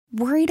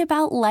Worried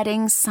about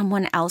letting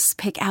someone else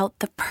pick out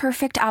the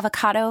perfect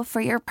avocado for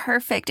your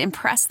perfect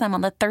impress them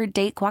on the third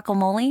date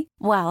guacamole?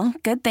 Well,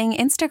 good thing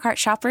Instacart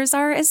shoppers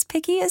are as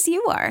picky as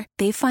you are.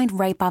 They find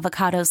ripe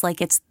avocados like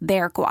it's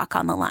their guac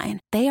on the line.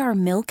 They are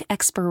milk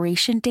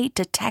expiration date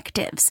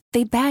detectives.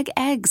 They bag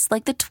eggs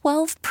like the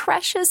 12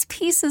 precious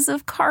pieces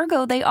of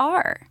cargo they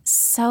are.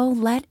 So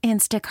let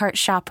Instacart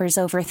shoppers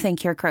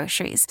overthink your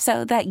groceries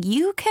so that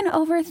you can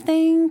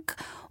overthink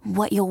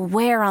what you'll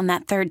wear on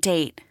that third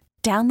date.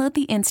 Download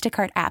the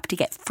Instacart app to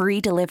get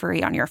free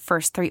delivery on your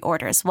first 3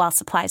 orders while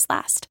supplies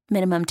last.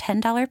 Minimum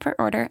 $10 per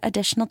order.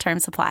 Additional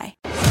terms apply.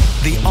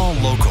 The All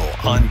Local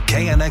on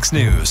KNX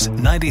News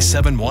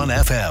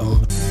 97.1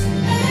 FM.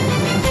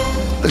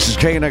 This is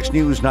KNX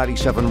News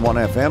 97.1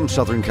 FM,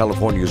 Southern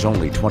California's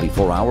only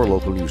 24-hour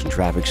local news and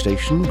traffic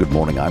station. Good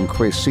morning, I'm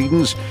Chris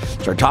Sedens.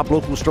 It's our top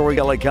local story.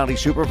 LA County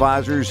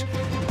supervisors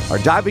are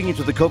diving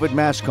into the COVID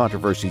mask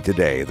controversy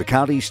today. The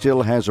county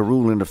still has a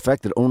rule in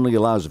effect that only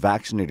allows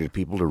vaccinated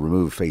people to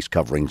remove face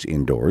coverings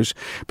indoors,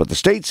 but the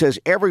state says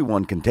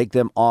everyone can take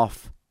them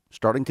off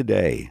starting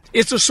today.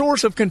 It's a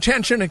source of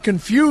contention and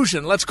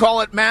confusion. Let's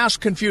call it mask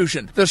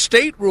confusion. The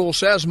state rule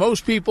says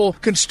most people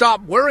can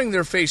stop wearing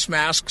their face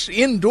masks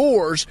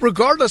indoors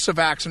regardless of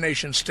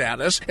vaccination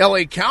status.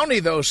 LA County,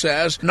 though,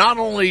 says not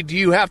only do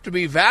you have to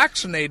be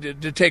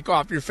vaccinated to take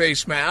off your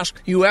face mask,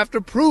 you have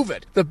to prove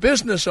it. The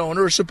business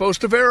owner is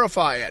supposed to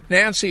verify it.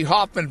 Nancy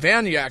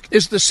Hoffman-Vaniak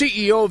is the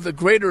CEO of the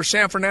Greater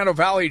San Fernando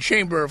Valley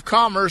Chamber of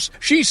Commerce.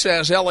 She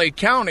says LA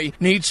County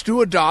needs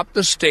to adopt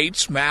the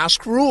state's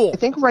mask rule. I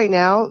think right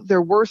now there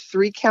were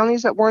 3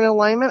 counties that weren't in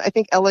alignment. I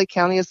think LA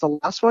County is the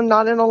last one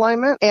not in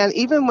alignment. And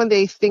even when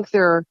they think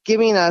they're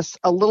giving us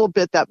a little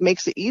bit that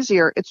makes it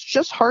easier, it's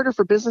just harder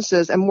for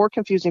businesses and more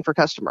confusing for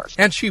customers.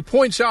 And she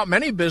points out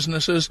many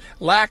businesses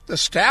lack the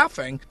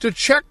staffing to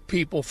check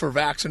people for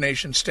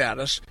vaccination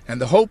status.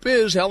 And the hope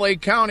is LA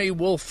County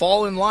will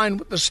fall in line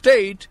with the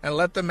state and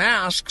let the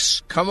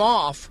masks come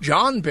off.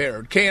 John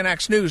Baird,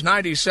 KNX News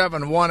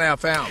 97.1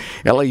 FM.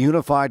 LA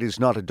Unified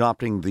is not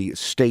adopting the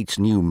state's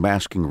new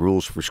masking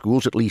rules for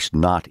schools, at least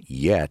not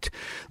yet.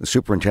 The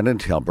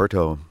superintendent,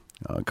 Alberto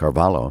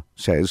Carvalho,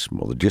 says,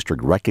 the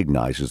district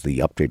recognizes the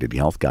updated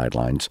health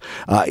guidelines.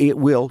 It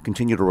will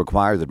continue to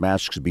require that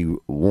masks be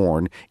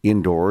worn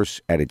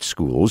indoors at its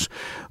schools.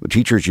 The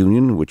teachers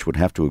union, which would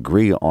have to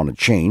agree on a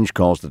change,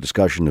 calls the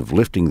discussion of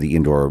lifting the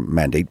indoor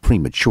mandate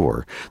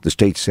premature. The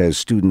state says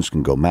students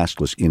can go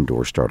maskless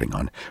indoors starting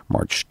on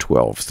March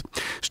 12th.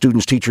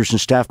 Students, teachers, and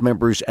staff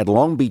members at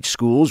Long Beach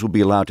schools will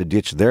be allowed to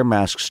ditch their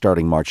masks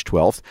starting March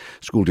 12th.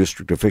 School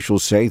district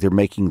officials say they're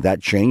making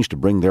that change to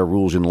bring their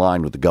rules in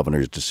line with the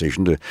governor's decision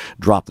to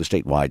drop the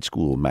statewide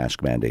school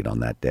mask mandate on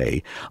that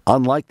day.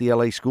 Unlike the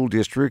LA School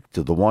District,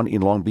 the one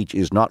in Long Beach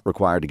is not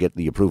required to get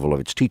the approval of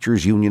its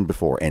teachers union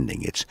before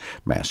ending its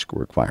mask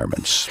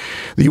requirements.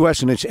 The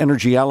U.S. and its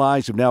energy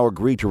allies have now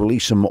agreed to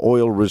release some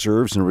oil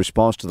reserves in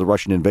response to the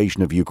Russian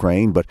invasion of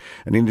Ukraine, but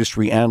an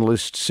industry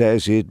analyst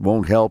says it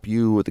won't help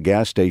you at the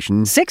gas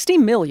station. 60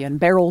 million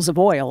barrels of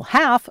oil,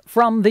 half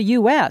from the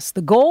U.S.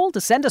 The goal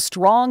to send a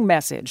strong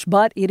message,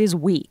 but it is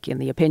weak, in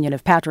the opinion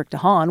of Patrick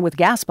DeHaan with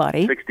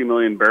GasBuddy. 60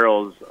 million barrels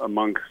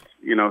amongst,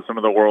 some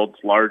of the world's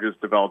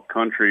largest developed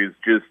countries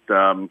just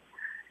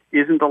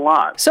isn't a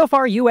lot. So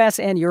far, U.S.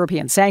 and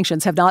European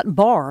sanctions have not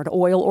barred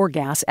oil or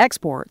gas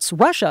exports.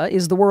 Russia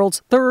is the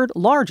world's third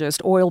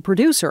largest oil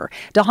producer.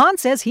 DeHaan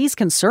says he's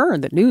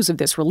concerned that news of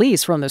this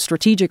release from the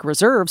strategic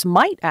reserves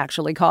might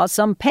actually cause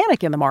some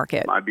panic in the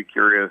market. I'd be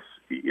curious,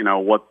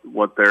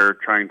 what they're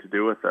trying to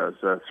do with this.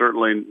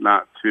 Certainly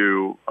not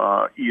to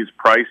ease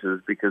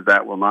prices, because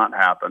that will not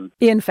happen.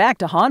 In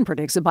fact, DeHaan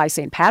predicts that by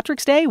St.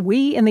 Patrick's Day,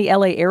 we in the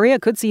L.A. area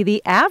could see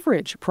the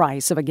average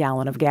price of a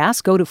gallon of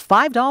gas go to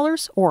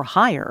 $5 or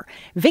higher.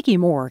 Vicki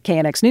Moore,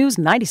 KNX News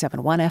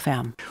 97.1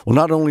 FM. Well,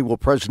 not only will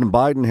President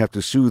Biden have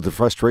to soothe the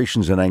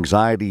frustrations and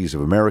anxieties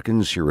of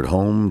Americans here at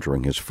home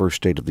during his first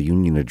State of the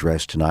Union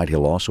address tonight,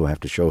 he'll also have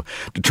to show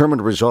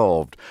determined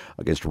resolve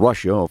against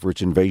Russia over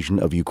its invasion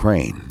of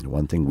Ukraine.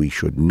 One thing we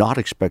should not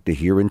expect to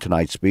hear in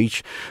tonight's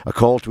speech, a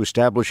call to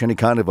establish any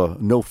kind of a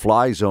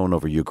no-fly zone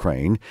over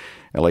Ukraine.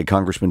 L.A.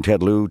 Congressman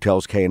Ted Lieu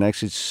tells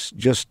KNX it's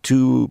just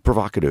too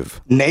provocative.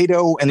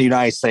 NATO and the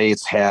United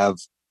States have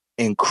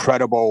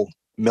incredible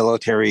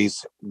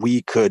militaries.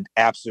 We could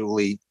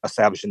absolutely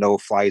establish a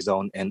no-fly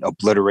zone and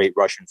obliterate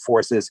Russian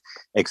forces,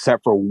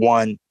 except for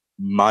one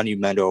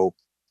monumental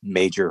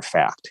major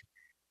fact.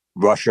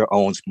 Russia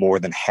owns more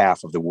than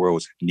half of the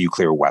world's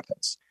nuclear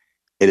weapons.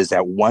 It is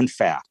that one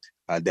fact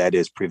that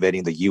is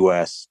preventing the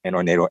U.S. and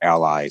our NATO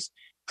allies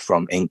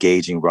from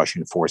engaging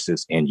Russian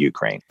forces in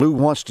Ukraine. Lieu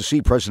wants to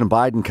see President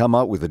Biden come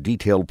out with a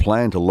detailed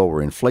plan to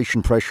lower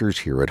inflation pressures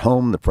here at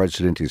home. The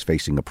president is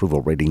facing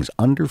approval ratings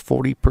under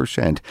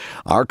 40%.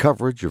 Our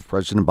coverage of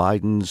President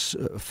Biden's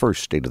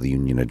first State of the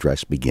Union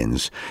address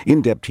begins.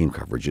 In-depth team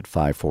coverage at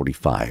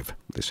 5:45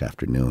 this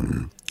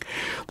afternoon.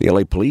 The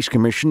LA Police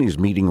Commission is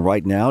meeting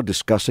right now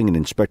discussing an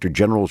Inspector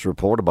General's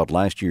report about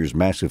last year's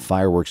massive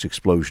fireworks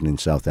explosion in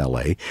South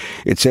LA.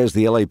 It says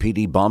the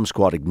LAPD bomb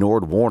squad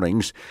ignored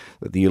warnings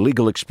that the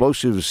illegal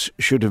explosives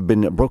should have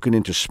been broken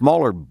into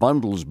smaller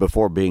bundles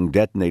before being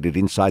detonated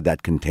inside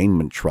that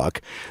containment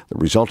truck. The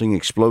resulting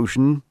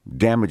explosion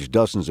damaged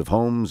dozens of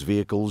homes,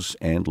 vehicles,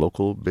 and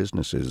local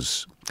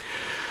businesses.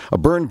 A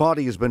burned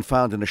body has been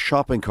found in a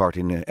shopping cart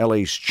in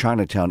LA's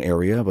Chinatown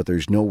area, but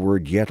there's no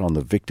word yet on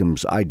the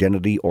victim's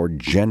identity or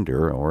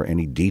gender or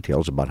any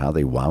details about how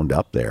they wound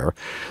up there.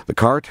 The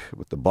cart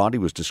with the body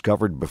was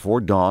discovered before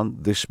dawn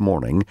this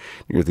morning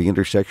near the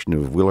intersection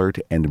of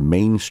Willard and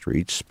Main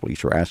Streets.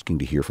 Police are asking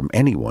to hear from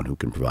anyone who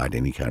can provide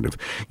any kind of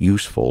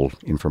useful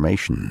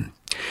information.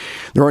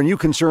 There are new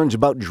concerns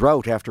about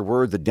drought after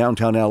word that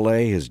downtown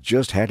L.A. has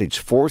just had its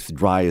fourth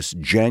driest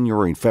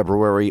January and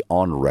February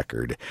on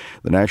record.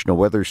 The National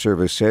Weather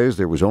Service says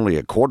there was only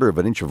a quarter of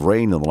an inch of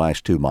rain in the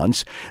last 2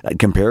 months. That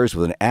compares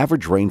with an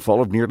average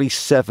rainfall of nearly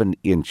 7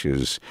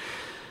 inches.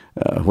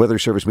 Weather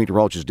Service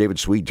meteorologist David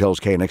Swede tells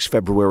KNX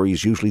February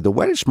is usually the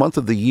wettest month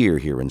of the year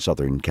here in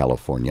Southern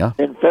California.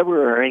 In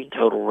February,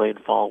 total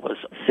rainfall was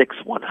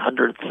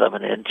 6/100ths of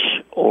an inch,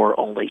 or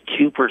only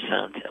 2%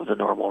 of the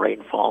normal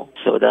rainfall.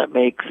 So that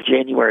makes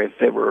January and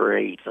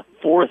February the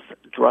fourth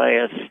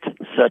driest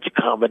such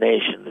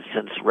combination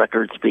since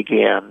records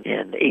began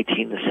in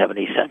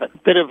 1877.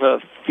 Bit of a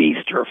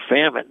feast or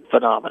famine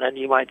phenomenon,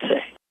 you might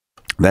say.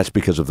 That's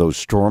because of those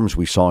storms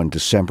we saw in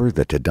December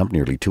that had dumped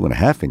nearly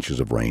 2.5 inches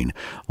of rain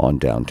on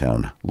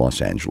downtown Los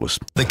Angeles.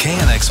 The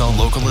KNX All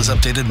Local is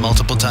updated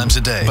multiple times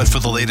a day. But for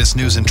the latest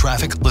news and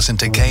traffic, listen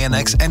to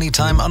KNX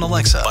anytime on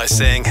Alexa by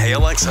saying, "Hey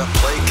Alexa,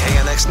 play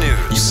KNX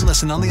News." You can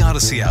listen on the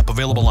Odyssey app,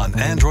 available on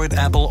Android,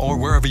 Apple, or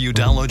wherever you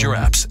download your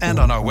apps, and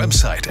on our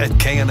website at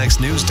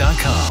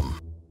knxnews.com.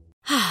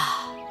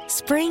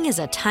 Spring is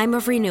a time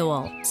of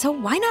renewal, so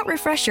why not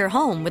refresh your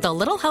home with a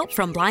little help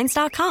from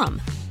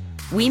Blinds.com?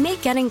 We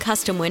make getting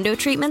custom window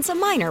treatments a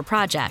minor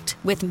project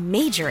with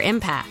major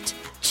impact.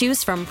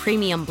 Choose from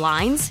premium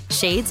blinds,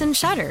 shades, and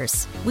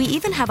shutters. We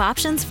even have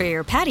options for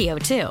your patio,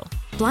 too.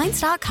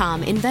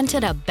 Blinds.com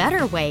invented a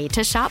better way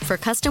to shop for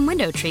custom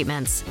window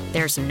treatments.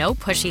 There's no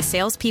pushy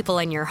salespeople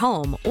in your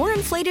home or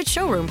inflated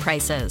showroom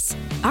prices.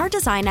 Our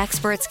design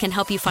experts can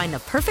help you find the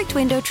perfect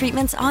window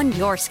treatments on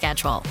your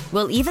schedule.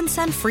 We'll even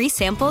send free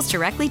samples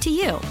directly to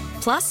you.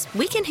 Plus,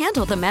 we can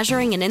handle the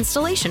measuring and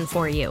installation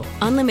for you.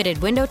 Unlimited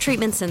window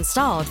treatments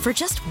installed for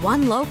just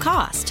one low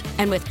cost.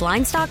 And with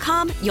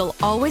Blinds.com, you'll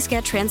always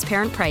get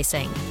transparent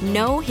pricing.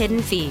 No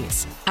hidden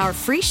fees. Our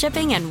free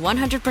shipping and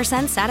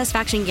 100%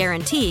 satisfaction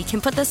guarantee can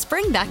put the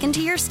spring back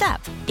into your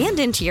step and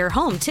into your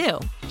home, too.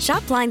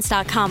 Shop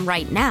Blinds.com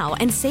right now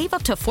and save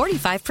up to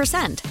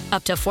 45%.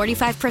 Up to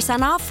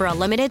 45% off for a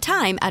limited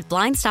time at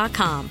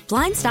Blinds.com.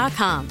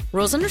 Blinds.com.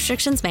 Rules and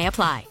restrictions may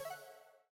apply.